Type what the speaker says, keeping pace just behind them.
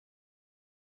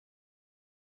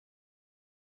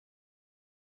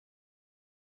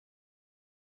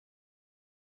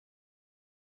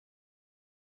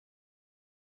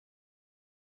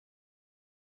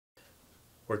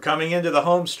We're coming into the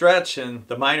home stretch in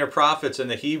the minor prophets in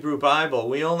the Hebrew Bible.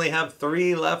 We only have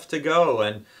 3 left to go,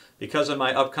 and because of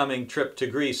my upcoming trip to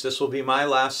Greece, this will be my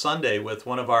last Sunday with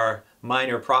one of our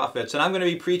minor prophets, and I'm going to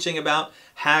be preaching about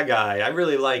Haggai. I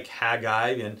really like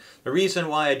Haggai, and the reason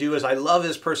why I do is I love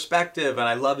his perspective and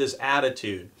I love his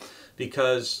attitude,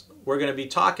 because we're going to be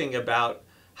talking about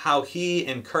how he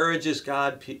encourages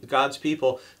God's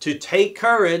people to take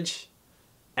courage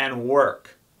and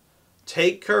work.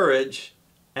 Take courage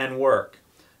and work.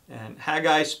 And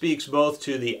Haggai speaks both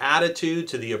to the attitude,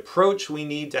 to the approach we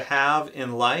need to have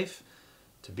in life,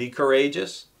 to be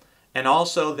courageous, and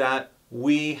also that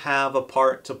we have a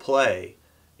part to play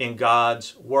in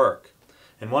God's work.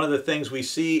 And one of the things we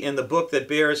see in the book that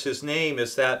bears his name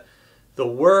is that the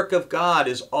work of God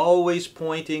is always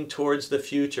pointing towards the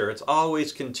future. It's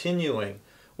always continuing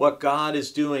what God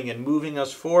is doing and moving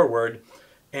us forward,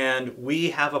 and we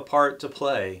have a part to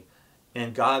play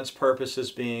in God's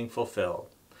purposes being fulfilled.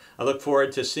 I look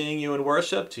forward to seeing you in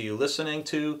worship, to you listening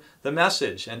to the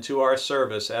message and to our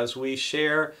service as we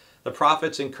share the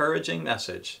prophet's encouraging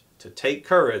message to take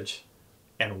courage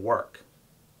and work.